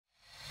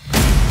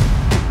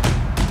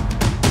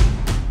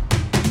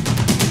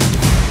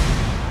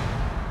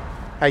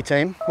Hey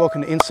team,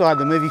 welcome to Inside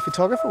the Movie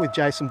Photographer with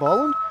Jasin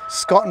Boland.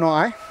 Scott and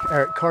I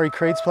are at Corey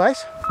Creed's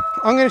place.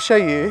 I'm going to show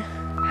you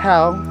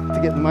how to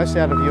get the most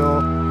out of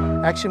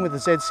your action with the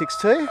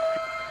Z6II.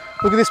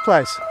 Look at this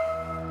place.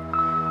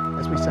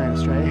 As we say in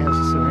Australia, how's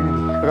the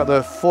serenity? I've got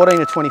the 14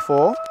 to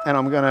 24 and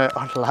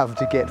I'd love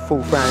to get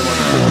full frame on the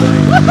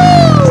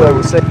 14. So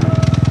we'll see.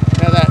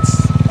 Now that's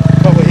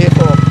what we're here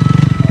for.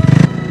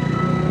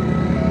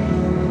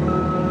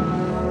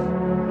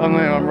 I'm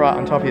right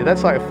on top of you.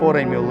 That's like a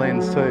 14mm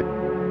lens too.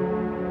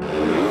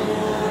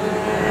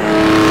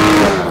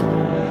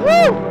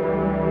 Woo!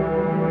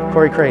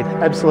 Corey Creed,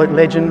 absolute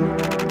legend.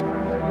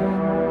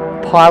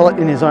 Pilot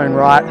in his own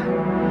right.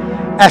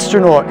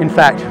 Astronaut, in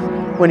fact.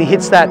 When he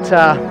hits that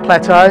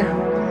plateau,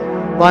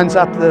 lines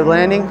up the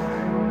landing,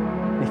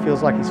 and he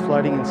feels like he's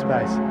floating in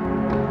space.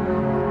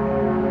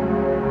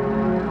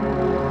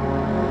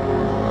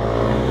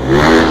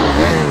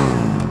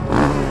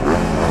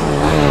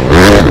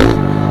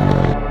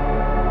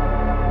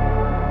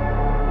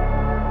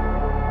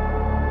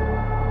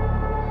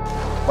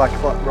 Like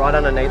what, right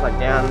underneath, like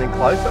down and then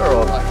closer,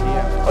 or? Like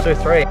here. I'll do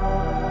 3.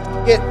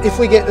 If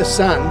we get the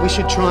sun, we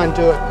should try and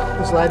do it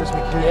as late as we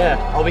can. Yeah,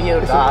 I'll be here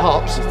if dark. It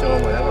pops. Just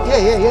doing whatever.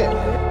 Yeah.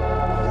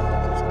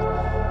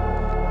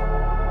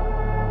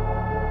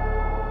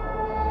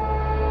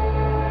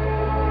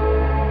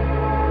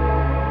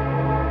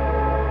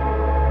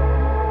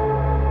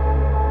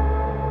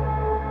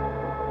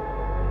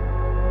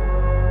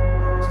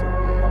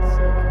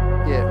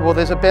 Yeah, well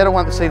there's a better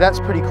one to see, that's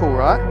pretty cool,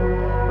 right?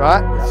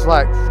 Right? Yep. It's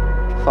like...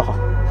 the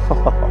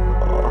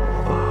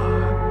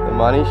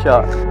money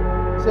shot.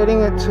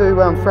 Setting it to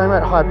frame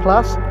rate high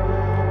plus,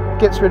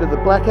 gets rid of the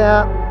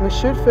blackout. We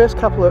shoot first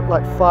couple at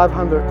like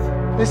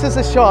 500th. This is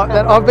a shot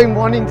that I've been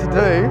wanting to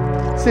do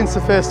since the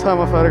first time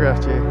I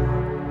photographed you.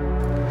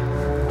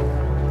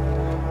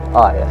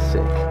 Oh yeah,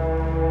 sick.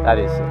 That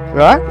is sick.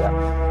 Right?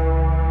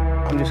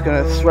 Yeah. I'm just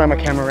going to throw my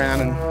camera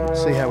around and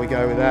see how we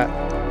go with that.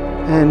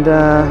 And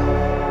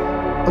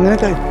I'm going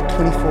to go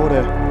 24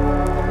 to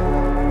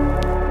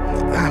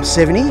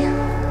 70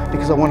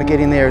 because I want to get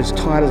in there as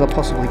tight as I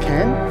possibly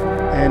can,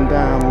 and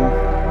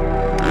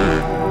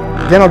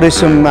then I'll do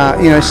some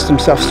some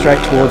stuff straight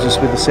towards us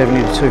with the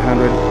 70 to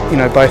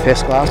 200, both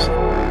S-class.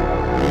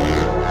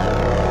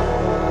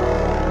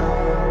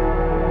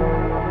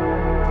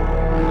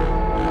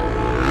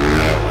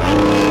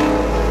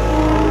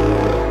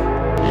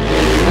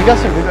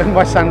 And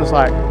my son was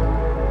like,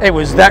 it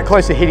was that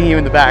close to hitting you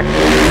in the back.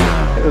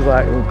 It was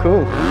like, oh,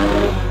 cool.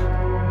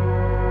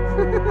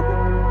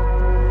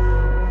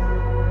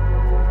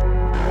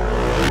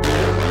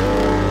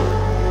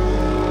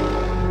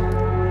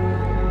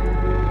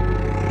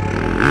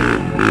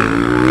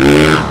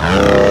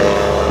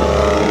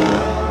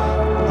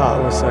 Oh,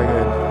 it was so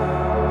good.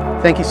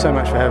 Thank you so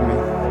much for having me.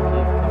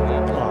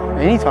 Oh,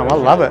 anytime, I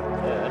love it.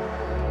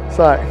 Yeah. It's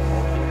like,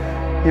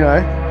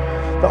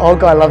 the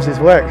old guy loves his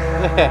work.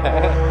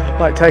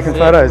 Like taking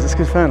photos, it's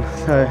good fun.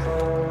 So,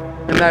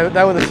 and they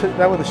were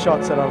the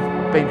shots that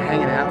I've been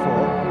hanging out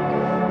for.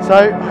 So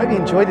I hope you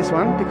enjoyed this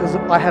one because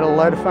I had a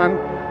load of fun.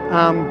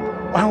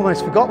 I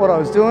almost forgot what I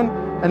was doing,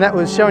 and that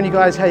was showing you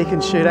guys how you can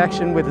shoot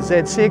action with the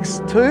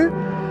Z6II.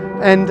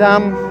 And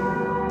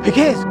who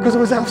cares? Because it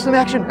was awesome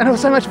action and it was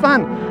so much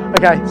fun.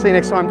 Okay, see you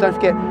next time. Don't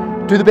forget,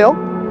 do the bell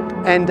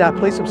and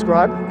please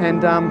subscribe.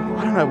 And I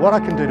don't know what I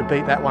can do to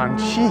beat that one.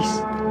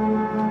 Jeez.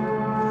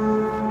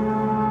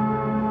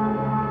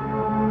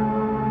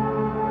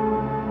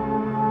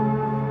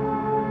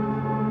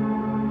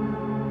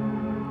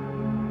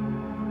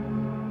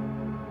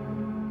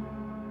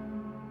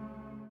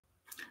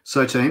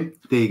 So team,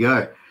 there you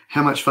go.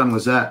 How much fun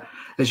was that?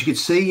 As you could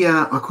see,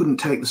 I couldn't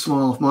take the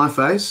smile off my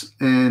face,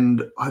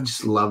 and I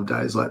just love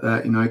days like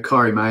that.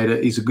 Corey made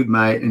it. He's a good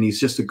mate, and he's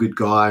just a good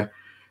guy,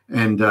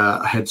 and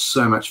I had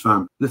so much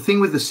fun. The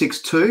thing with the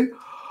 6.2,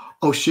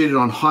 I'll shoot it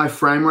on high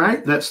frame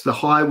rate. That's the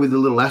high with the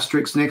little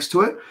asterisk next to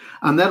it,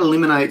 and that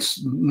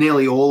eliminates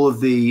nearly all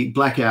of the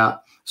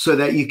blackout so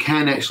that you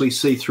can actually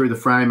see through the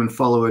frame and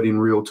follow it in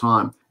real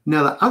time.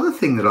 Now, the other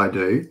thing that I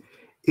do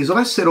is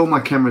I set all my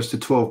cameras to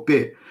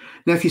 12-bit.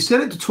 Now, if you set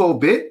it to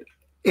 12-bit,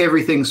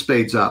 everything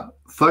speeds up.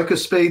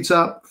 Focus speeds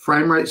up,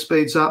 frame rate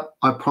speeds up.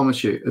 I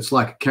promise you, it's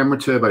like a camera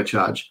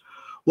turbocharge.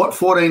 What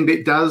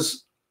 14-bit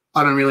does,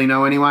 I don't really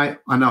know anyway.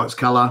 I know it's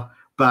color,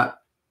 but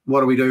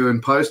what do we do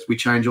in post? We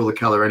change all the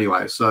color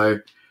anyway. So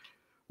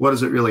what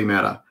does it really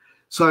matter?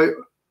 So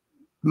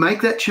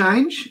make that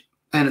change,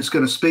 and it's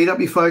going to speed up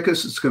your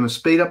focus. It's going to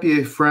speed up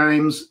your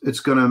frames.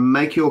 It's going to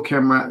make your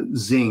camera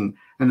zing.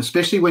 And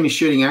especially when you're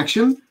shooting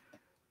action,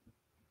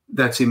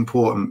 that's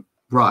important.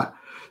 Right.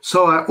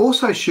 So I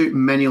also shoot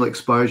manual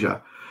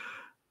exposure.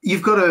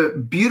 You've got a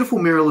beautiful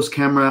mirrorless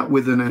camera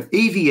with an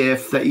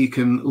EVF that you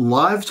can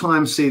live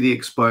time see the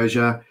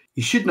exposure.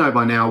 You should know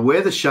by now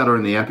where the shutter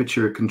and the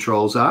aperture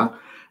controls are.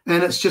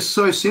 And it's just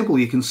so simple.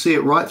 You can see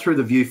it right through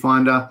the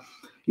viewfinder.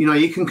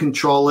 You can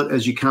control it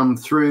as you come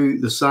through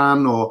the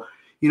sun, or,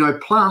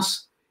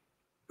 plus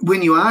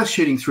when you are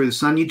shooting through the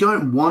sun, you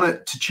don't want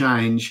it to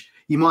change.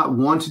 You might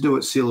want to do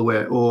it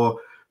silhouette, or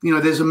you know,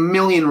 there's a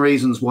million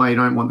reasons why you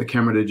don't want the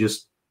camera to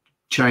just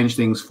change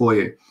things for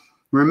you.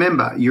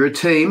 Remember, you're a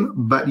team,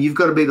 but you've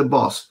got to be the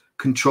boss.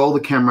 Control the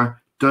camera.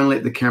 Don't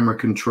let the camera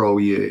control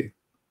you.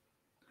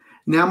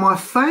 Now, my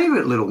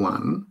favorite little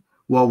one,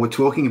 while we're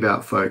talking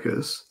about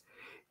focus,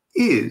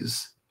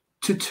 is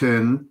to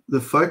turn the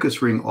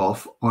focus ring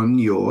off on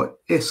your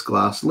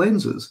S-glass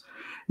lenses.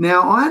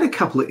 Now, I had a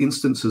couple of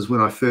instances when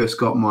I first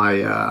got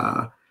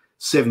my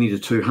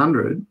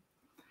 70-200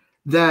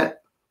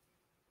 that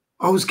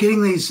I was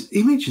getting these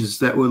images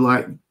that were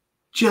like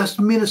just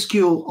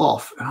minuscule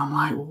off. And I'm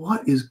like,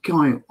 what is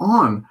going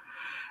on?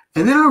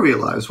 And then I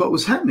realized what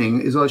was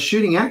happening is I was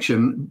shooting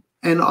action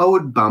and I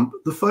would bump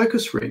the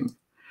focus ring.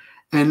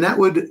 And that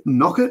would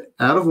knock it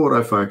out of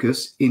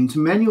autofocus into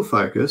manual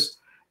focus.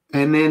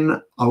 And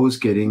then I was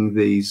getting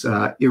these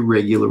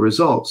irregular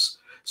results.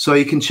 So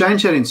you can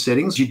change that in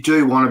settings. You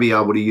do want to be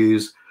able to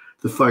use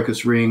the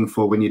focus ring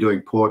for when you're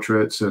doing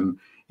portraits and,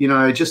 you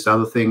know, just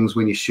other things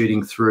when you're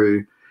shooting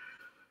through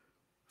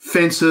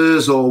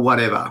fences or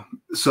whatever.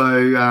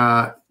 So,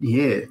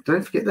 yeah,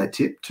 don't forget that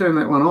tip. Turn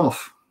that one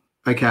off.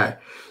 Okay,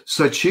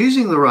 so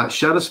choosing the right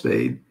shutter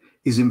speed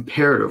is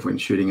imperative when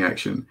shooting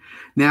action.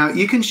 Now,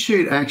 you can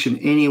shoot action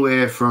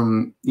anywhere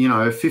from, you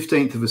know,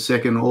 15th of a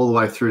second all the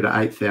way through to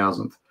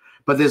 8,000th.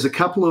 But there's a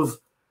couple of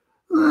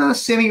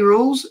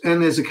semi-rules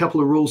and there's a couple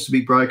of rules to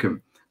be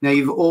broken. Now,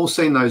 you've all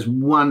seen those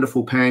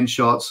wonderful pan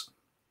shots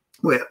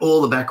where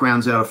all the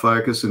background's out of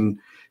focus and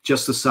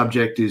just the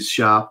subject is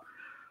sharp.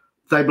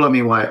 They blow me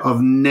away.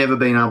 I've never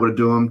been able to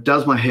do them.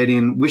 Does my head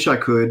in. Wish I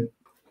could,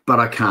 but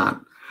I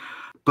can't.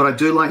 But I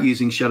do like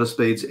using shutter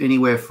speeds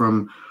anywhere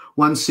from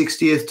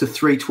 1/60th to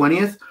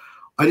 3/20th.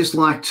 I just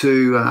like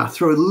to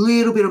throw a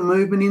little bit of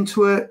movement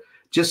into it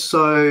just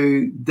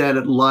so that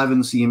it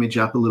livens the image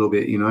up a little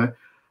bit, you know.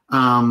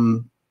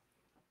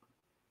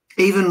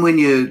 Even when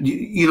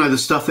you know, the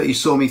stuff that you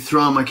saw me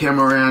throwing my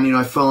camera around, you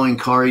know, following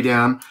Corey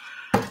down.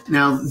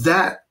 Now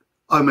that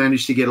I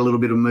managed to get a little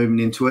bit of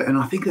movement into it, and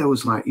I think that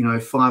was like, you know,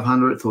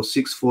 500th or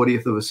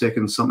 6/40th of a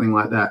second, something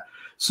like that.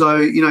 So,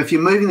 you know, if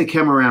you're moving the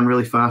camera around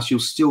really fast,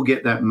 you'll still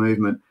get that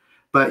movement,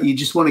 but you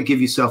just want to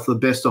give yourself the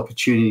best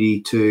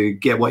opportunity to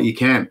get what you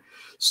can.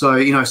 So,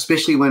 you know,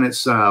 especially when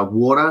it's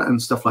water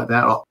and stuff like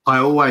that, I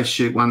always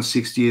shoot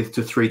 1/60th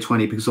to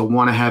 320 because I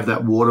want to have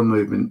that water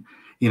movement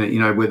in it, you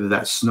know, whether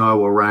that's snow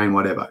or rain,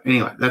 whatever.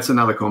 Anyway, that's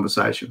another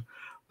conversation.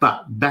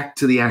 But back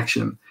to the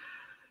action.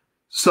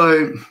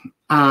 So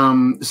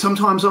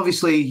sometimes,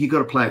 obviously, you've got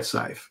to play it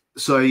safe.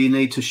 So you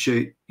need to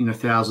shoot, you know,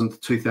 1,000th,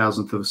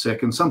 2,000th of a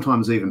second,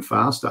 sometimes even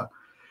faster.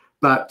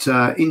 But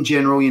in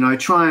general, you know,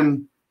 try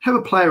and have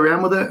a play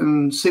around with it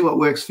and see what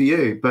works for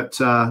you. But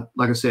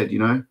like I said, you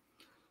know,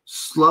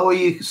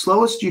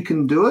 slowest you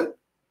can do it,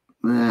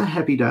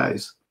 happy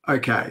days.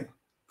 Okay,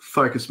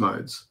 focus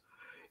modes.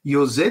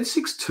 Your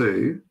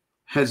Z6II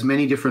has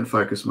many different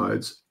focus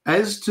modes,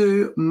 as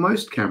do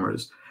most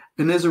cameras.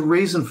 And there's a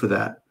reason for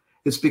that.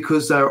 It's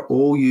because they're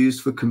all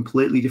used for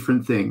completely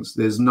different things.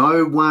 There's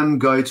no one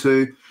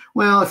go-to.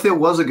 Well, if there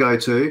was a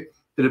go-to,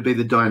 it'd be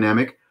the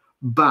dynamic,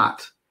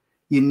 but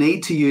you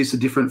need to use the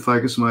different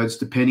focus modes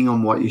depending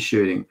on what you're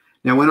shooting.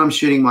 Now, when I'm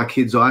shooting my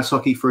kids' ice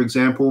hockey, for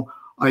example,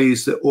 I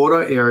use the auto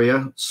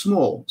area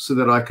small so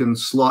that I can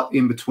slot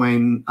in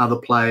between other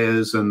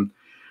players and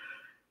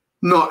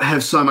not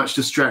have so much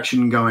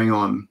distraction going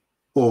on.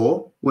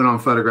 Or when I'm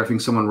photographing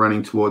someone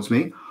running towards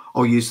me,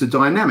 I'll use the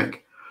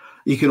dynamic.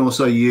 You can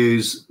also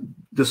use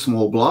the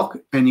small block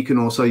and you can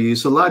also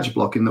use the large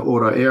block in the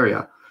auto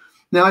area.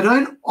 Now, I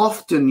don't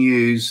often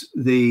use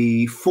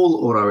the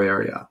full auto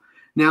area.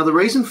 Now, the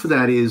reason for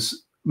that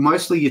is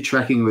mostly you're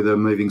tracking with a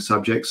moving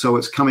subject, so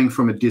it's coming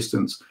from a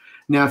distance.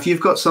 Now, if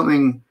you've got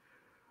something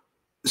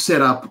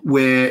set up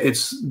where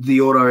it's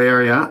the auto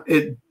area,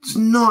 it's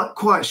not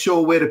quite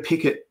sure where to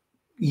pick it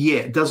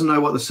yet. It doesn't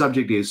know what the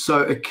subject is, so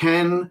it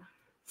can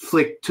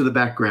flick to the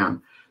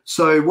background.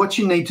 So what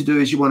you need to do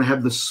is you want to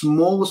have the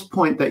smallest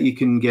point that you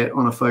can get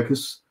on a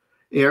focus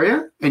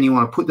area, and you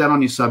want to put that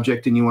on your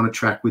subject and you want to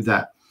track with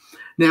that.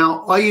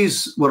 Now, I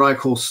use what I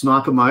call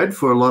sniper mode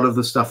for a lot of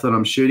the stuff that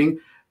I'm shooting,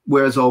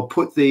 whereas I'll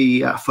put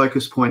the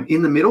focus point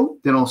in the middle,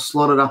 then I'll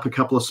slot it up a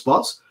couple of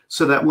spots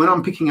so that when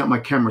I'm picking up my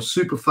camera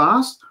super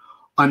fast,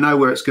 I know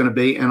where it's going to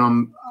be and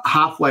I'm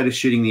halfway to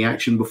shooting the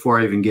action before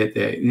I even get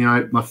there. You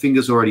know, my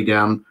finger's already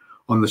down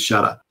on the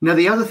shutter. Now,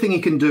 the other thing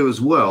you can do as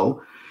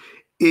well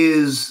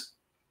is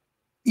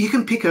you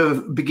can pick a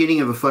beginning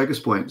of a focus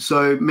point.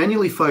 So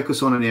manually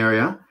focus on an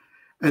area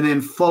and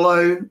then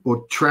follow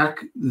or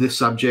track the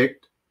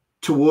subject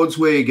towards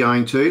where you're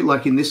going to.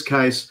 Like in this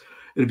case,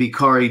 it'd be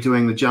Corey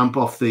doing the jump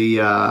off the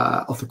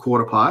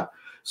quarter pipe.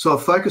 So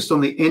I've focused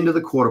on the end of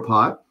the quarter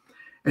pipe.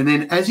 And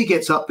then as he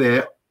gets up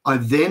there, I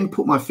then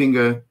put my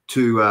finger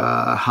to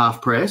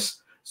half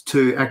press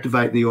to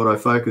activate the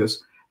autofocus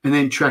and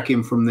then track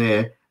him from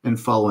there and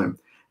follow him.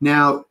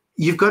 Now,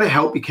 you've got to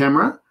help your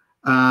camera.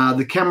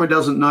 The camera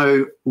doesn't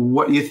know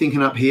what you're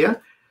thinking up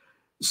here.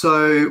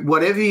 So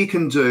whatever you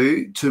can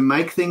do to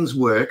make things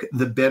work,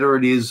 the better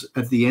it is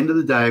at the end of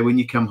the day when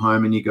you come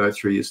home and you go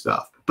through your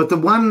stuff. But the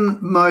one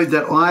mode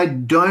that I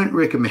don't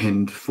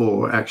recommend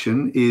for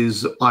action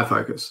is eye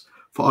focus,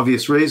 for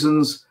obvious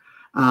reasons.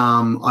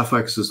 Eye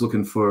focus is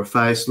looking for a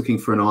face, looking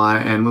for an eye,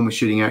 and when we're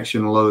shooting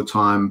action, a lot of the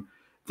time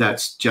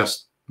that's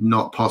just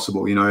not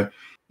possible. You know,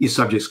 your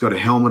subject's got a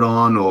helmet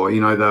on, or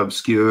you know, they're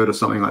obscured or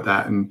something like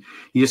that, and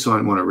you just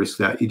don't want to risk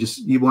that.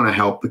 You want to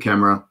help the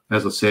camera,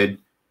 as I said,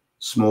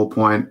 small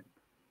point,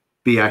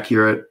 be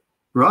accurate.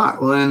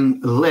 Right, well then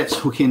let's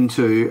hook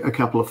into a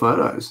couple of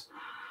photos.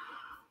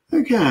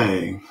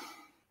 Okay,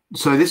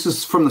 so this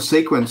is from the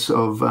sequence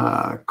of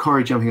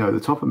Corey jumping over the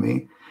top of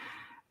me,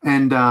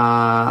 and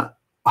I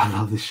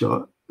love this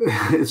shot.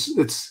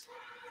 It's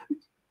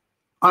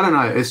I don't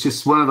know, it's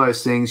just one of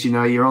those things, you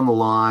know, you're on the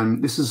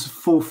line. This is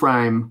full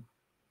frame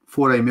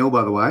 14mm,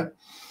 by the way,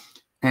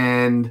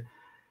 and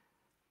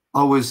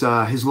I was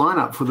his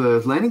lineup for the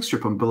landing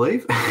strip, I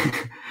believe.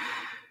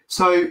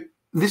 So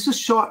this is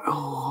shot,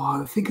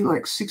 I think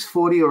like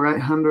 640 or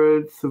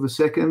 800th of a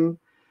second.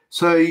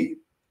 So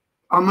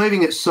I'm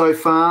moving it so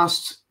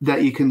fast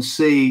that you can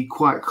see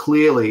quite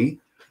clearly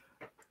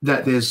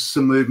that there's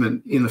some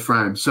movement in the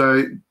frame.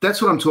 So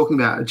that's what I'm talking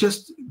about. It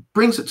just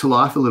brings it to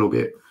life a little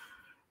bit.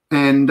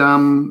 And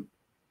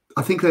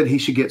I think that he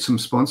should get some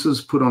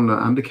sponsors put on the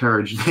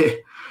undercarriage there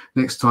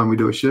next time we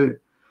do a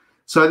shoot.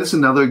 So this is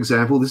another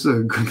example. This is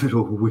a good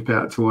little whip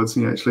out towards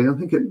me, actually. I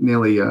think it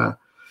nearly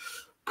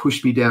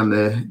pushed me down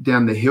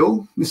the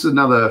hill. This is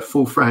another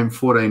full frame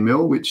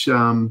 14mm, which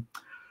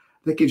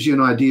that gives you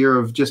an idea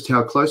of just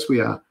how close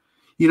we are.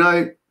 You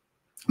know,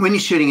 when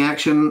you're shooting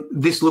action,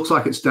 this looks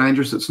like it's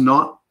dangerous. It's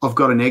not. I've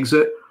got an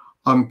exit.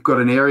 I've got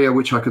an area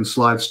which I can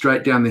slide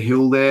straight down the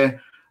hill there.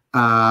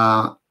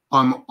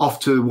 I'm off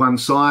to one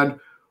side.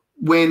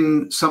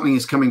 When something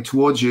is coming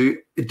towards you,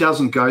 it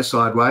doesn't go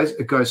sideways.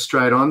 It goes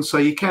straight on. So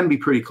you can be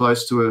pretty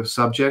close to a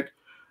subject.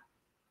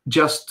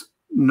 Just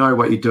know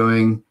what you're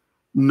doing.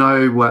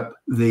 Know what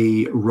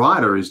the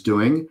rider is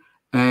doing.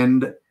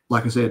 And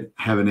like I said,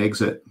 have an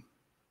exit.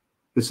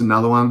 It's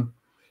another one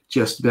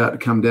just about to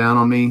come down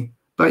on me.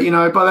 But, you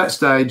know, by that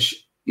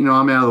stage, you know,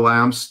 I'm out of the way.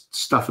 I'm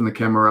stuffing the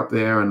camera up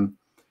there. And,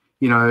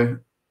 you know,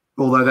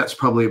 although that's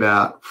probably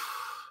about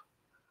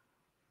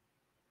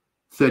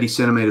 30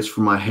 centimeters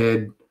from my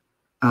head,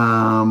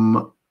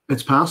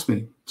 it's past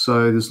me.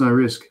 So there's no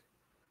risk.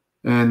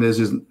 And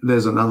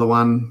there's another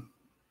one.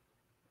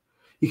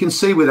 You can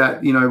see with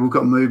that, you know, we've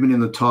got movement in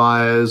the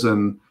tires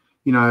and,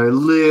 you know, a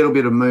little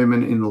bit of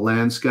movement in the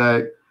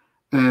landscape.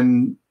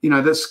 And, you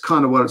know, that's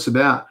kind of what it's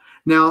about.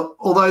 Now,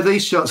 although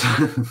these shots,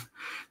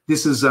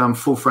 this is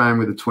full frame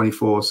with a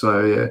 24.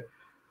 So, yeah,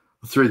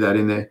 I threw that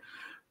in there.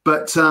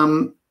 But,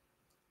 you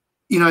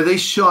know,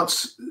 these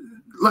shots,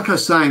 like I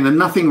was saying, they're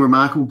nothing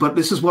remarkable, but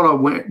this is what I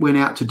went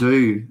out to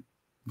do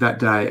that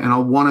day. And I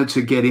wanted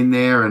to get in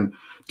there and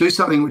do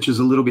something which is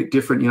a little bit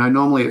different. You know,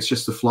 normally it's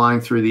just the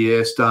flying through the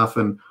air stuff.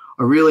 And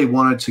I really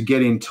wanted to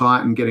get in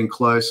tight and get in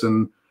close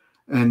and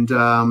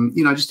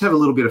you know, just have a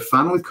little bit of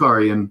fun with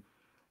Corey.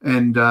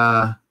 And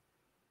I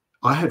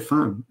had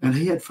fun and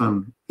he had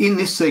fun. In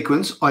this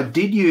sequence, I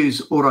did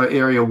use auto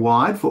area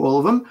wide for all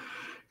of them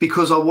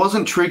because I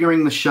wasn't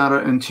triggering the shutter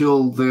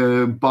until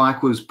the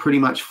bike was pretty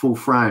much full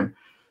frame.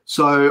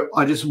 So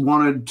I just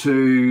wanted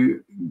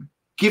to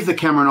give the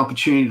camera an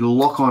opportunity to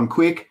lock on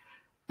quick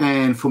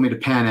and for me to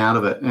pan out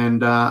of it.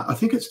 And I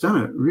think it's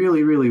done it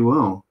really, really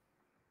well.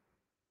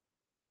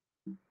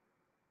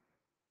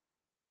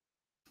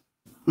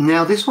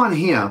 Now, this one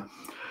here,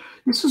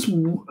 this is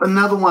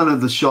another one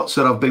of the shots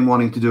that I've been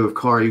wanting to do with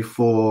Corey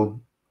for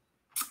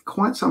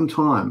quite some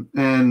time.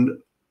 And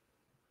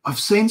I've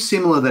seen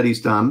similar that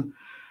he's done.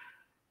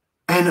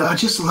 And I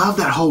just love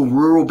that whole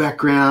rural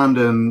background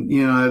and,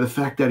 you know, the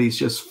fact that he's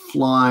just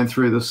flying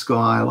through the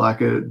sky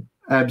like an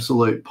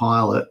absolute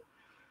pilot.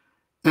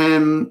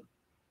 And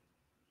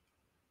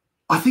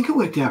I think it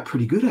worked out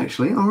pretty good,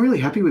 actually. I'm really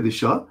happy with this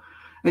shot.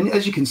 And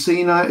as you can see,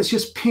 you know, it's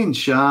just pin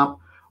sharp.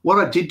 What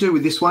I did do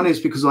with this one is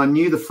because I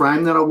knew the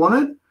frame that I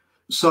wanted,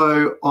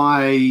 so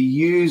I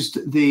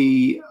used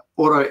the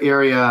auto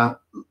area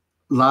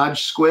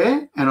large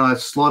square and I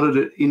slotted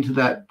it into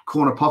that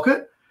corner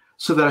pocket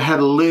so that I had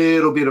a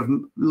little bit of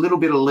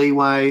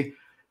leeway.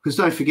 Because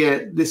don't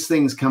forget, this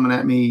thing's coming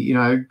at me, you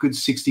know, good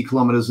 60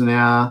 kilometers an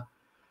hour,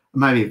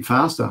 maybe even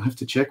faster. I have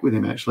to check with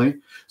him, actually.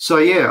 So,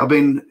 yeah, I've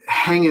been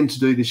hanging to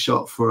do this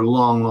shot for a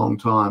long, long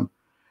time.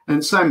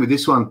 And same with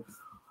this one.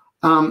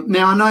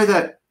 Now, I know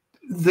that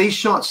these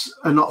shots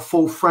are not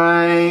full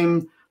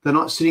frame. They're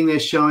not sitting there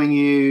showing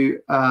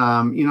you,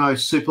 you know,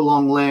 super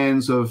long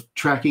lens of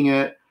tracking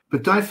it.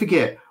 But don't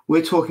forget,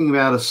 we're talking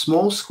about a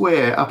small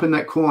square up in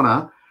that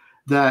corner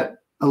that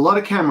a lot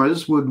of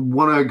cameras would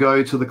want to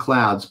go to the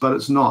clouds, but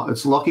it's not.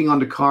 It's locking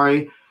onto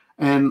Corey,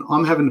 and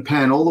I'm having to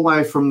pan all the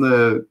way from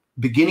the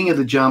beginning of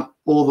the jump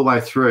all the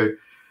way through.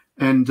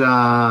 And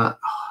they're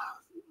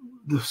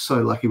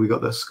so lucky we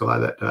got the sky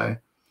that day.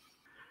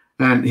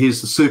 And here's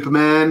the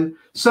Superman.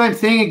 Same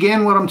thing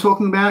again, what I'm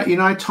talking about, you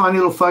know, tiny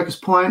little focus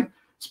point.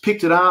 It's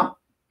picked him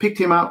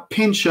up,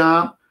 pin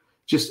sharp,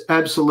 just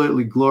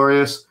absolutely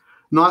glorious.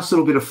 Nice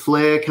little bit of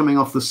flare coming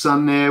off the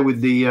sun there with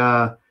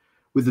the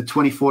with the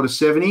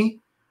 24-70.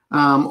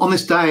 On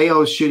this day, I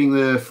was shooting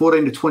the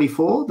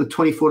 14-24, the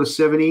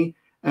 24-70,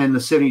 and the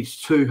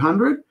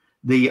 70-200,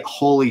 the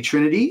Holy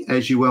Trinity,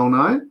 as you well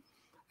know.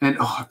 And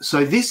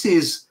so this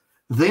is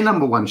the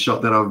number one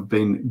shot that I've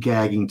been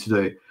gagging to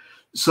do.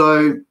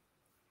 So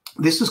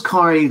this is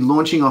Kyrie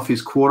launching off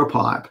his quarter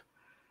pipe,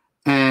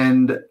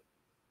 and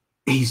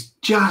he's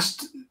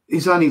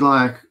only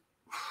like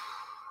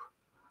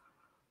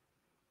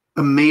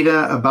a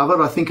meter above it,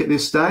 I think, at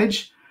this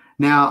stage.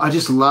 Now, I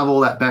just love all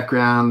that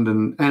background,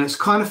 and it's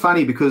kind of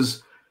funny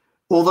because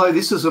although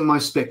this is a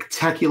most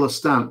spectacular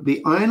stunt,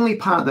 the only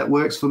part that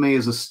works for me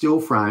as a still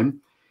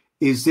frame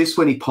is this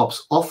when he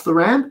pops off the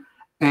ramp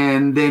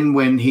and then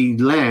when he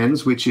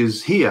lands, which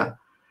is here.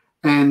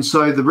 And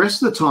so the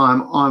rest of the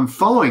time I'm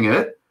following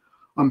it,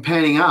 I'm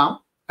panning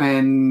up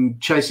and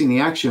chasing the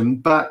action,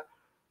 but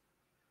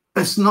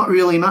it's not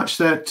really much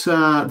that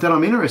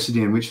I'm interested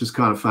in, which is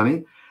kind of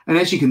funny. And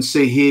as you can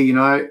see here, you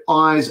know,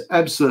 eyes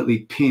absolutely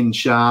pin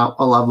sharp.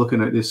 I love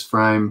looking at this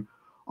frame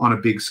on a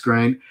big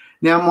screen.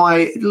 Now,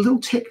 my little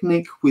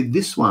technique with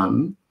this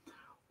one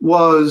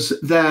was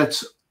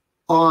that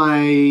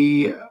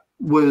I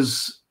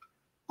was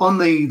on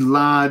the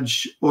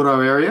large auto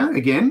area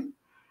again,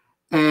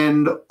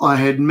 and I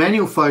had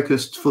manual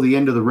focused for the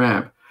end of the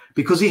ramp.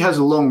 Because he has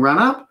a long run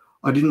up,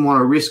 I didn't want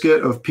to risk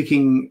it of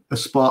picking a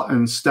spot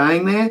and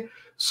staying there.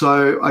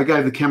 So I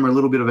gave the camera a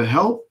little bit of a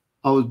help.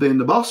 I was being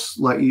the boss,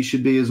 like you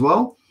should be as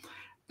well.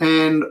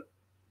 And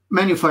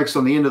manual focus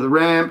on the end of the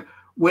ramp.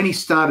 When he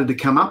started to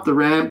come up the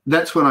ramp,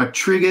 that's when I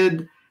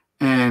triggered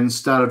and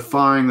started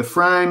firing the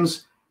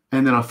frames.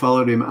 And then I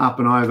followed him up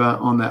and over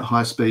on that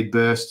high-speed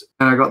burst.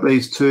 And I got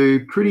these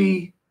two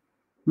pretty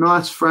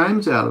nice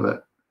frames out of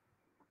it.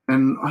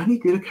 And I only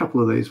did a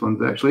couple of these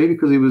ones, actually,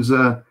 because he was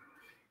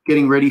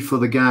getting ready for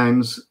the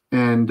games,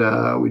 and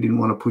we didn't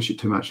want to push it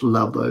too much.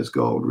 Love those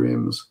gold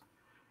rims.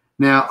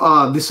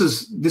 Now, this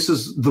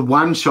is the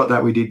one shot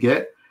that we did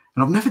get,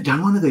 and I've never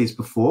done one of these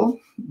before,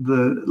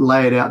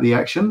 lay it out the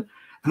action,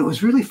 and it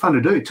was really fun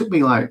to do. It took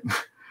me like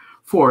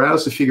 4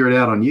 hours to figure it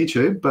out on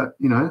YouTube, but,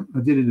 you know, I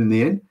did it in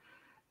the end.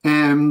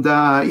 And,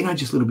 you know,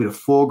 just a little bit of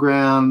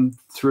foreground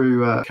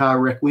through a car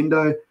wreck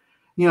window,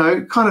 you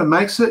know, kind of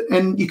makes it,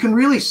 and you can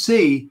really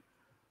see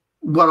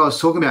what I was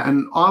talking about.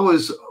 And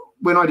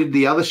when I did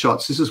the other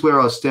shots, this is where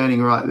I was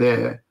standing right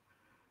there.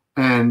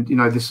 And, you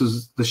know, this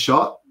was the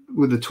shot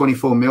with the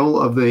 24 mil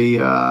of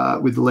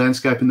with the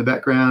landscape in the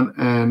background.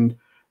 And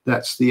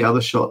that's the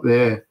other shot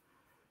there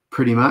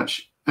pretty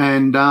much.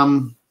 And,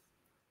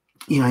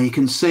 you know, you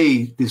can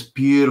see this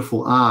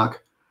beautiful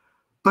arc,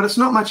 but it's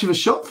not much of a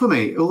shot for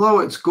me. Although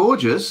it's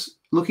gorgeous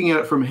looking at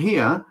it from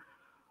here,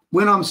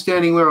 when I'm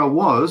standing where I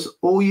was,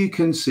 all you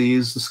can see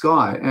is the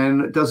sky,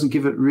 and it doesn't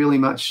give it really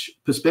much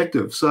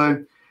perspective.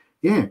 So,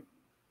 yeah.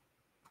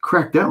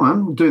 Crack that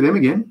one. We'll do them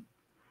again.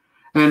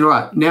 And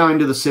right, now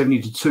into the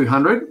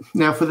 70-200.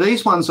 Now for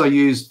these ones, I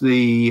used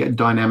the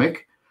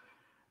dynamic.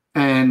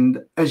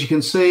 And as you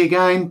can see,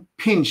 again,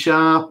 pin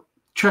sharp,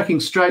 tracking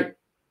straight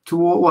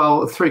toward,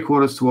 well,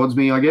 3/4 towards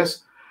me, I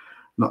guess.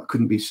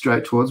 Couldn't be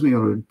straight towards me,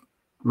 or it would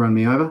run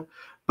me over.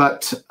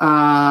 But,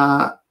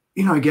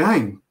 you know,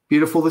 again,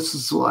 beautiful. This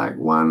is like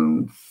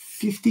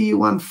 150,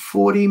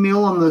 140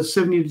 mil on the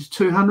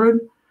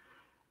 70-200.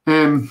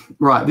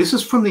 Right, this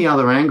is from the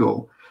other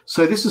angle.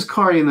 So this is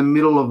Corey in the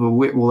middle of a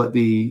whip, well, in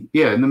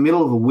the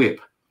middle of a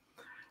whip.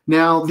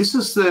 Now, this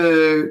is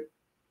the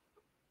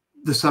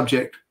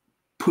subject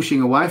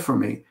pushing away from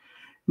me.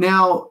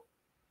 Now,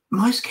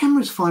 most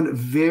cameras find it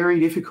very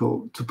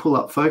difficult to pull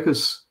up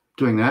focus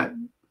doing that.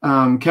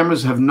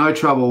 Cameras have no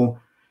trouble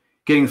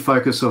getting the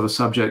focus of a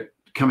subject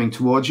coming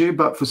towards you,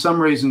 but for some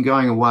reason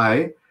going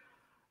away,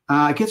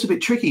 it gets a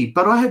bit tricky.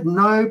 But I had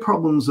no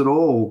problems at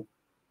all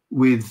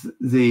with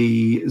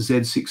the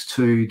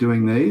Z6II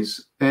doing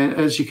these. And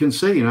as you can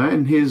see, you know,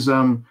 and here's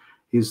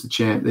the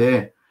champ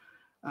there.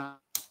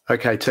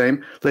 Okay,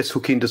 team, let's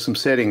hook into some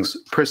settings.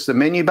 Press the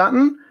menu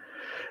button.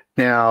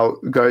 Now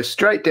go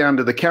straight down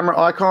to the camera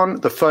icon,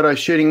 the photo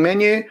shooting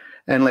menu,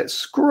 and let's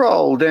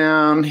scroll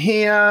down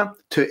here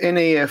to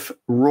NEF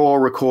raw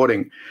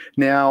recording.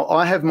 Now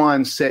I have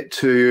mine set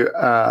to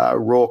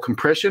raw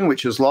compression,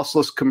 which is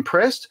lossless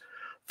compressed.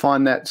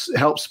 Find that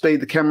helps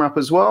speed the camera up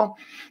as well.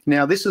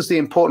 Now this is the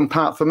important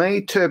part for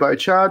me,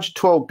 turbocharged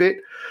 12-bit.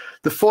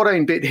 The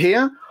 14-bit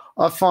here,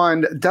 I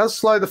find does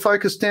slow the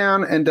focus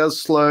down and does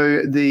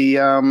slow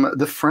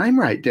the frame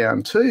rate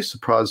down too,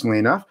 surprisingly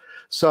enough.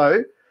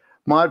 So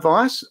my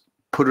advice,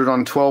 put it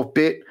on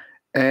 12-bit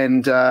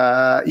and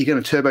you're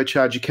going to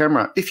turbocharge your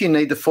camera. If you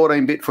need the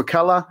 14-bit for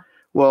color,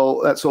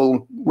 well, that's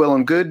all well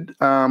and good.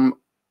 I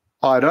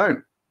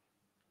don't.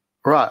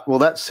 Right, well,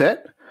 that's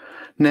set.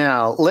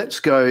 Now let's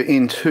go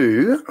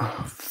into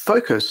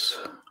focus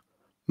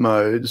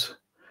modes.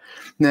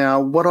 Now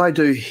what I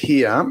do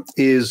here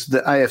is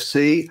the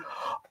AFC,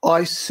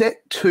 I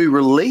set to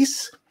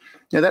release.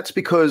 Now that's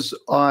because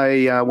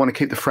I want to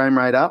keep the frame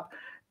rate up,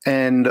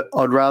 and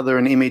I'd rather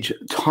an image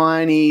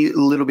tiny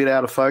little bit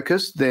out of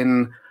focus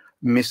than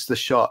miss the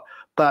shot.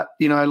 but,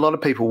 you know, a lot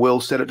of people will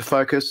set it to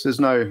focus. There's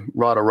no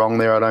right or wrong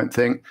there, I don't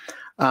think.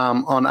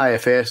 On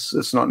AFS,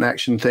 it's not an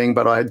action thing,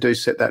 but I do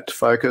set that to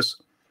focus.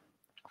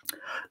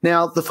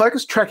 Now, the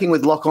focus tracking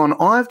with lock-on,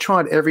 I've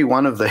tried every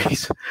one of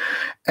these,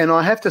 and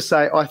I have to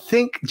say, I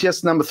think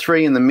just number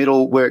 3 in the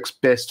middle works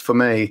best for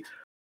me.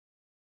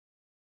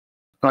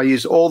 I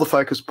use all the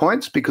focus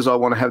points because I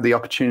want to have the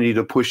opportunity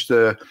to push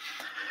the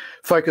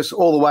focus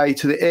all the way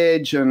to the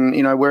edge and,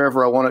 you know,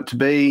 wherever I want it to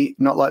be,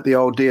 not like the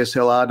old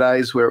DSLR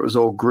days where it was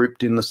all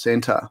grouped in the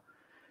center.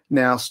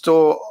 Now,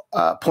 store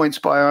points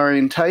by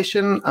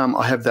orientation,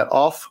 I have that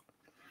off.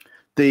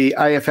 The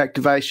AF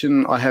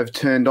activation I have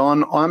turned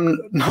on. I'm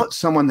not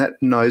someone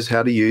that knows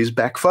how to use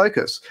back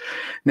focus.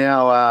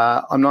 Now,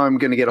 I know I'm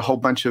going to get a whole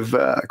bunch of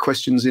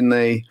questions in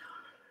the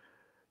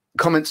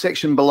comment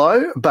section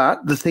below,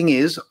 but the thing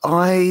is,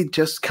 I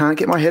just can't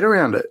get my head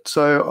around it.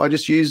 So I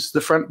just use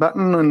the front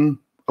button and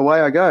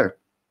away I go.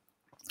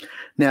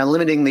 Now,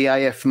 limiting the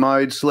AF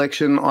mode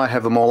selection, I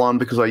have them all on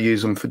because I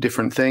use them for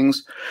different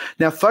things.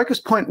 Now, focus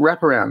point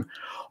wraparound.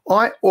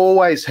 I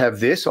always have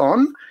this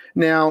on.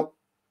 Now,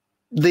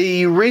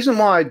 the reason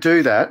why I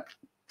do that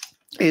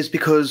is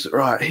because,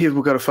 right, here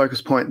we've got a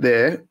focus point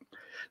there.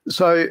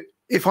 So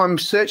if I'm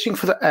searching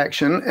for the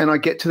action and I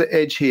get to the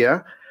edge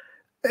here,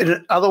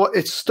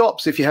 it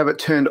stops if you have it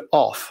turned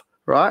off,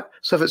 right?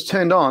 So if it's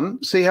turned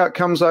on, see how it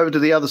comes over to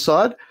the other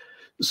side?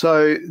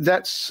 So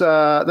that's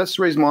the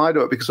reason why I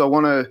do it, because I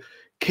want to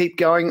keep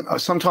going.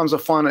 Sometimes I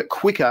find it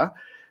quicker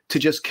to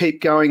just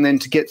keep going than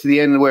to get to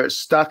the end where it's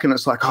stuck and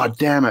it's like, oh,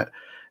 damn it.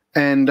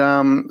 And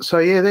so,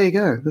 yeah, there you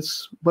go.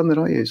 That's one that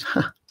I use.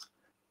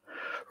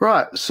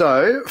 Right,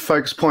 so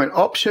focus point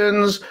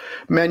options.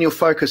 Manual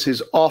focus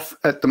is off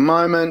at the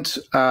moment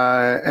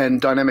and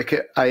dynamic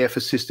AF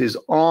assist is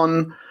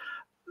on.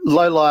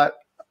 Low light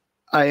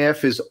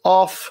AF is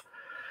off.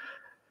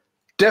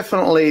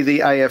 Definitely the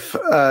AF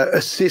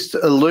assist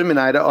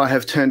illuminator I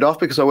have turned off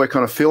because I work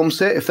on a film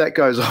set. If that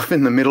goes off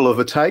in the middle of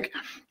a take,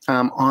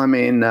 I'm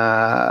in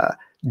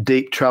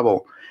deep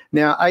trouble.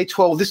 Now,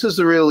 A12, this is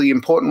the really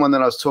important one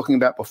that I was talking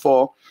about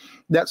before.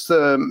 That's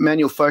the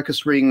manual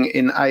focus ring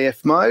in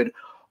AF mode.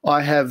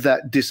 I have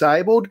that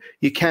disabled.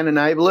 You can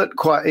enable it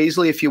quite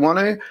easily if you want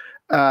to,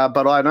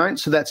 but I don't,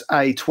 so that's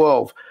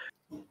A12.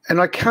 And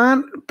I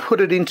can't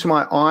put it into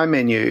my eye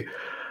menu,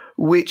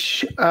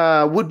 which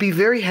would be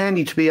very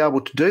handy to be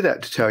able to do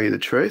that, to tell you the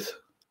truth.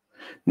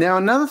 Now,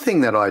 another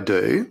thing that I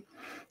do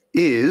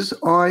is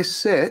I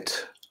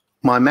set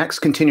my max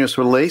continuous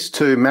release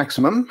to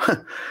maximum,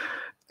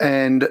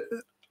 and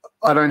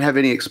I don't have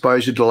any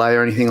exposure delay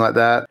or anything like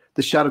that.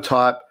 The shutter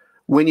type,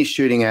 when you're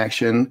shooting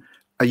action,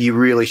 you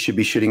really should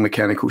be shooting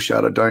mechanical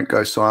shutter. Don't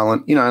go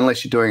silent, you know,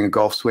 unless you're doing a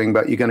golf swing,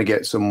 but you're going to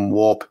get some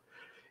warp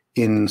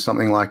in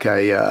something like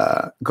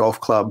a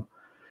golf club.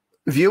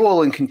 View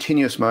all in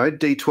continuous mode,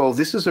 D12.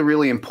 This is a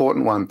really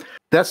important one.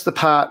 That's the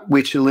part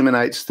which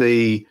eliminates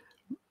the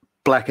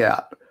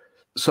blackout.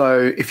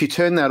 So if you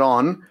turn that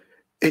on,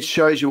 it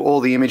shows you all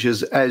the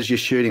images as you're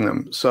shooting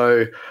them.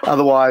 So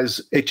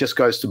otherwise, it just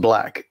goes to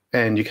black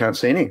and you can't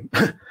see any.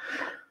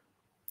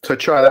 So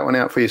try that one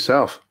out for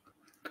yourself.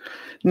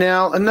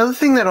 Now, another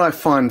thing that I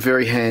find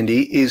very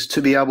handy is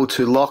to be able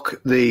to lock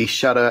the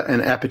shutter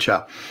and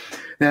aperture.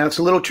 Now, it's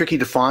a little tricky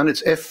to find.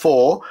 It's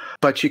F4,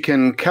 but you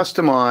can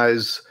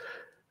customize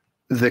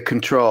the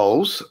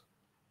controls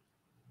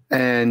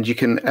and you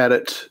can add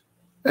it,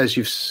 as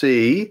you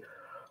see,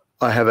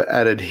 I have it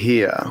added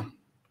here.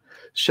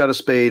 Shutter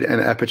speed and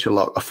aperture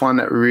lock. I find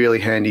that really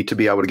handy to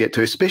be able to get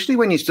to, especially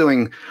when you're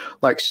doing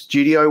like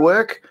studio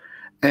work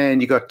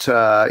and you got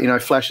you know,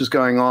 flashes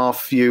going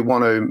off. You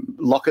want to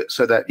lock it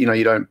so that, you know,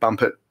 you don't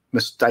bump it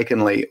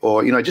mistakenly,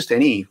 or, you know, just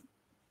any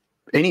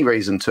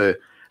reason to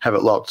have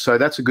it locked. So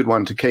that's a good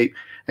one to keep,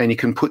 and you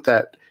can put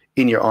that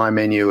in your eye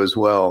menu as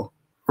well.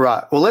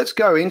 Right, well, let's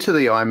go into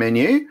the eye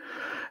menu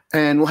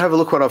and we'll have a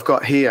look what I've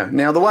got here.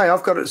 Now, the way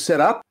I've got it set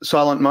up,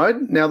 silent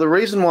mode. Now, the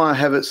reason why I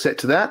have it set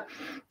to that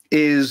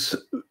is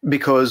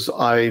because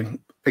I,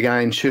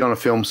 again, shoot on a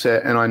film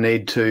set and I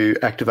need to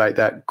activate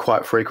that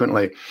quite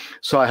frequently.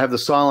 So I have the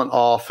silent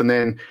off, and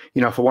then,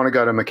 you know, if I want to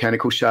go to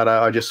mechanical shutter,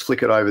 I just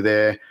flick it over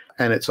there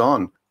and it's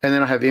on. And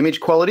then I have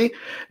image quality.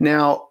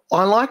 Now,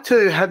 I like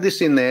to have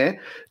this in there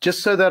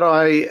just so that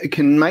I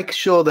can make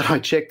sure that I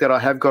check that I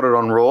have got it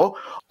on RAW.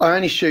 I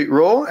only shoot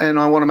RAW and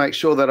I want to make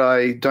sure that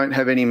I don't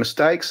have any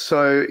mistakes.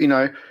 So, you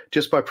know,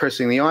 just by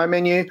pressing the eye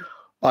menu,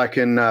 I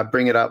can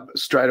bring it up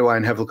straight away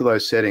and have a look at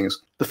those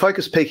settings. The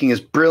focus peaking is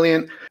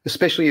brilliant,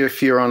 especially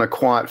if you're on a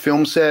quiet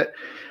film set.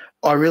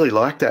 I really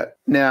like that.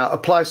 Now,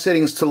 apply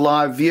settings to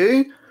live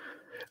view.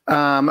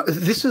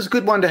 This is a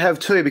good one to have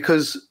too,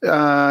 because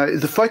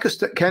the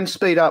focus can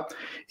speed up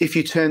if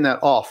you turn that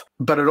off,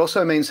 but it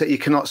also means that you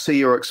cannot see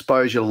your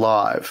exposure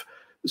live.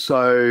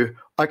 So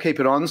I keep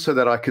it on so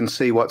that I can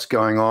see what's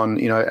going on,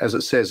 you know, as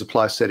it says,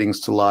 apply settings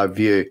to live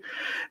view.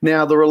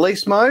 Now, the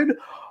release mode,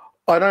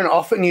 I don't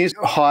often use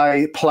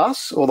high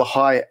plus or the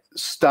high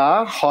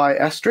star, high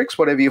asterisk,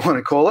 whatever you want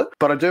to call it,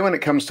 but I do when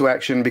it comes to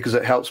action because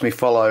it helps me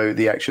follow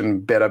the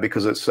action better,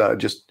 because it's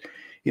just,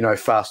 you know,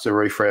 faster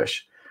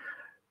refresh.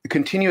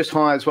 Continuous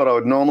high is what I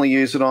would normally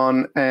use it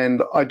on,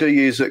 and I do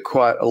use it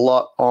quite a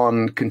lot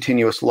on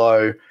continuous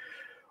low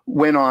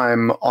when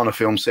I'm on a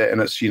film set and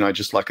it's, you know,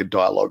 just like a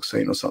dialogue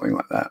scene or something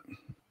like that.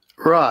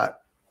 Right,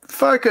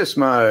 focus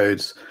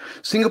modes.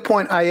 Single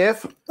point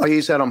AF, I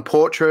use that on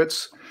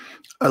portraits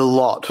a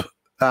lot.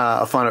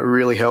 I find it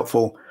really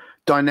helpful.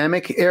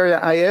 Dynamic area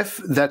AF,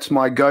 that's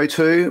my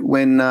go-to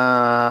when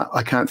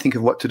I can't think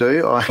of what to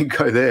do. I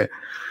go there.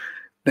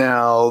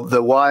 Now,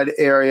 the wide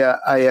area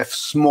AF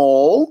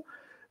small,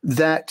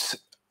 that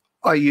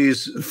I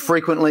use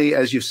frequently,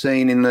 as you've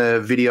seen in the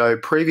video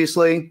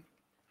previously.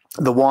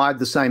 The wide,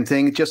 the same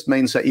thing. It just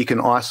means that you can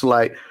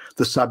isolate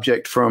the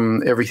subject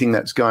from everything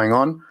that's going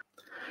on.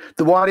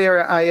 The wide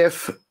area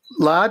AF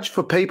large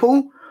for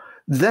people,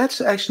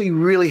 that's actually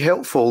really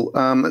helpful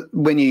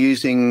when you're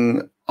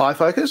using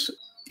iFocus.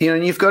 You know,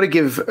 and you've got to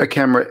give a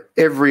camera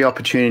every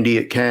opportunity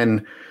it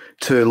can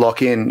to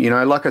lock in. You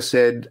know, like I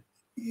said,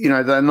 you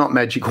know, they're not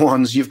magic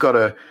wands. You've got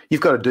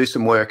to do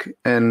some work,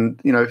 and,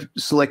 you know,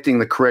 selecting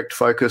the correct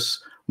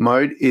focus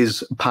mode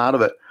is part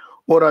of it.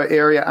 Auto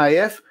area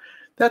AF,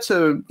 that's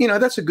a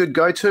good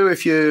go-to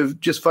if you're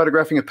just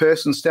photographing a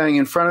person standing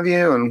in front of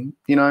you, and,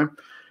 you know,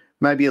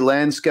 maybe a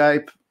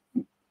landscape.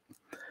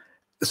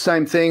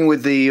 Same thing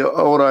with the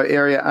auto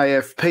area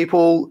AF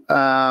people.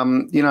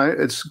 You know,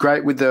 it's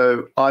great with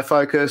the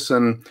iFocus,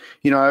 and,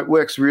 you know, it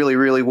works really,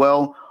 really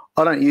well.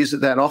 I don't use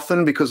it that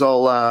often because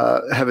I'll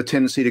have a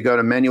tendency to go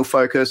to manual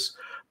focus.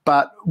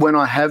 But when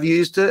I have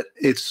used it,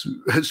 it's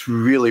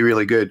really,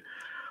 really good.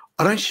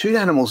 I don't shoot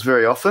animals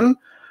very often,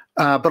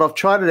 but I've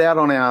tried it out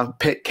on our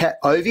pet cat,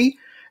 Ovi,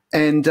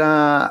 and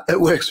it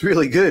works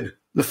really good.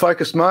 The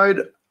focus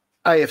mode,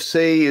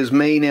 AFC, is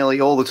me nearly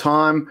all the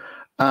time.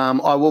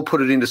 I will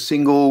put it into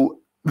single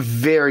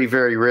very,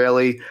 very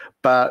rarely,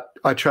 but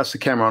I trust the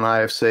camera on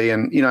AFC.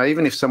 And, you know,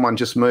 even if someone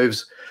just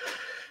moves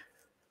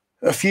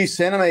a few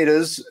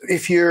centimeters,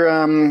 if you're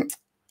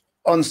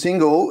on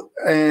single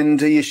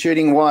and you're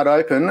shooting wide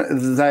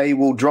open, they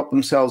will drop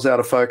themselves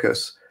out of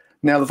focus.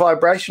 Now, the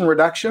vibration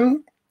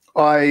reduction,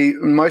 I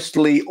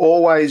mostly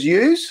always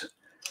use.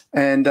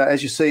 And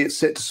as you see, it's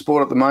set to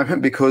sport at the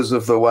moment because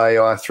of the way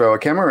I throw a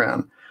camera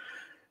around.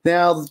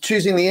 Now,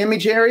 choosing the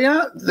image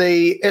area,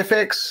 the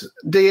FX,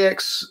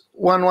 DX,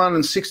 1.1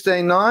 and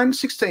 16.9.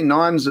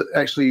 16.9 is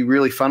actually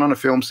really fun on a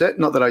film set,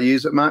 not that I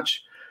use it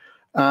much.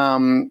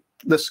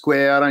 The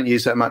square, I don't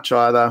use that much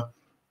either.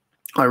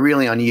 I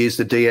really only use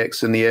the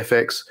DX and the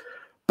FX,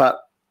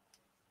 but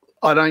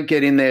I don't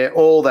get in there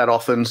all that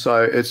often,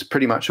 so it's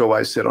pretty much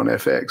always set on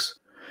FX.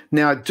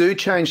 Now, I do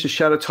change the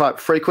shutter type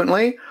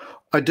frequently.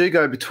 I do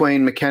go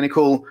between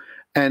mechanical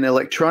and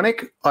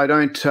electronic. I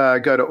don't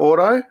go to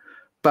auto,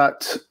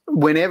 but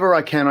whenever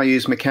I can, I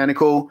use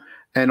mechanical,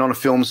 and on a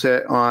film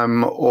set,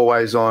 I'm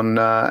always on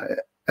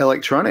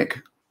electronic.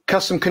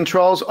 Custom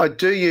controls, I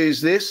do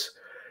use this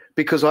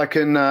because I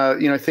can,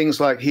 you know, things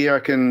like here, I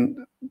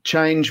can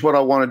change what I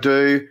want to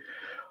do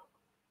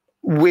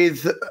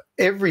with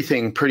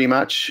everything pretty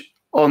much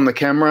on the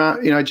camera.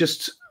 You know,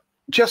 just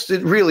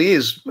it really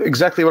is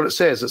exactly what it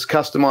says. It's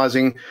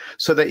customizing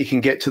so that you can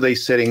get to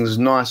these settings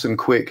nice and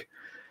quick.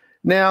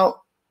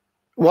 Now,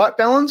 white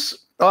balance,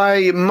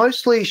 I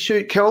mostly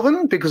shoot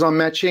Kelvin because I'm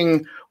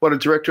matching what a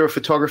director of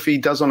photography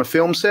does on a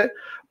film set.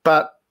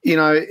 But, you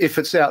know, if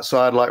it's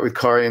outside, like with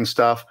Corey and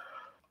stuff,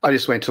 I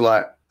just went to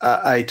like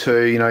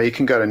A2. You know, you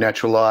can go to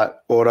natural light,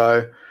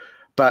 auto,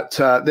 but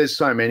there's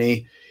so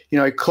many. You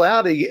know,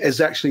 cloudy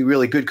is actually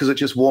really good because it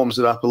just warms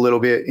it up a little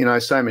bit, you know,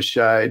 same as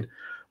shade.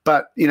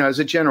 But, you know, as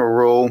a general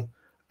rule,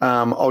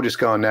 I'll just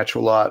go on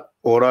natural light,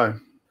 auto.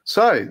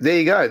 So there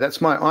you go. That's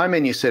my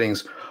iMenu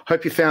settings.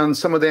 Hope you found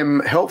some of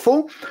them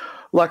helpful.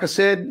 Like I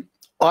said,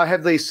 I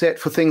have these set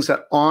for things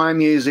that I'm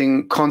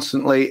using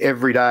constantly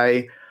every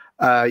day.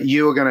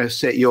 You are going to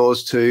set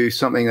yours to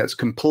something that's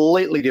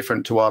completely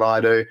different to what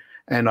I do,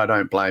 and I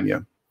don't blame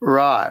you.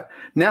 Right.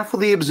 Now for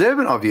the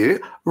observant of you,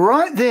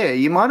 right there,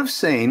 you might have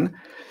seen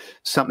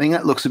something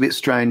that looks a bit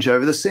strange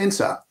over the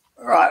sensor.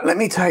 All right, let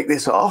me take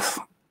this off.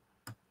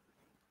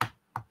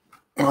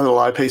 My little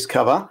eyepiece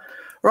cover.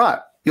 Right,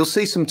 you'll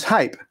see some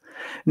tape.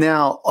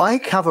 Now, I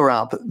cover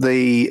up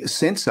the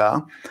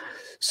sensor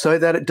so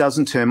that it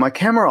doesn't turn my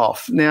camera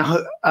off. Now,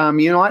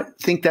 you might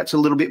think that's a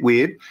little bit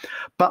weird,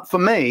 but for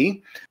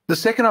me, the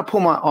second I pull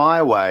my eye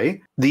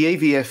away, the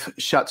EVF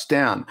shuts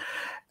down.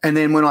 And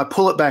then when I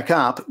pull it back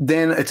up,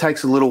 then it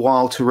takes a little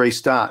while to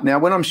restart. Now,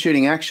 when I'm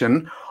shooting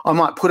action, I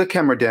might put a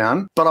camera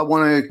down, but I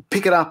want to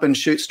pick it up and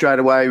shoot straight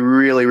away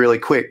really, really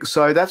quick.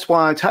 So that's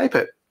why I tape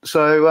it.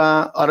 So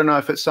I don't know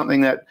if it's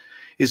something that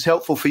is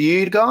helpful for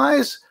you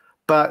guys,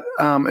 but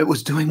it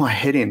was doing my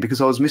head in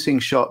because I was missing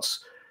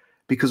shots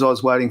because I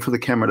was waiting for the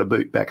camera to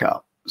boot back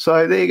up.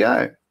 So there you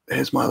go.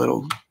 There's my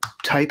little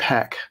tape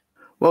hack.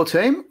 Well,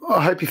 team,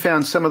 I hope you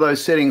found some of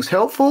those settings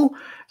helpful.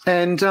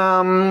 And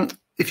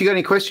if you've got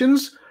any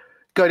questions,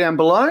 go down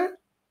below.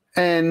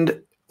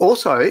 And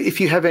also, if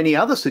you have any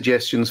other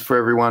suggestions for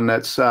everyone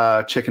that's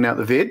checking out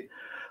the vid,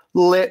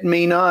 let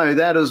me know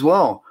that as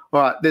well.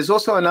 All right. There's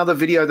also another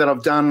video that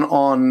I've done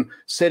on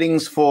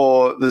settings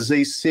for the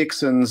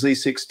Z6 and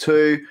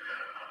Z6II.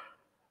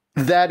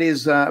 That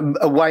is a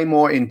way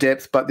more in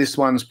depth, but this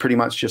one's pretty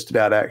much just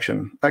about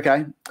action.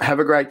 Okay. Have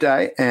a great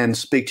day and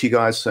speak to you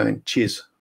guys soon. Cheers.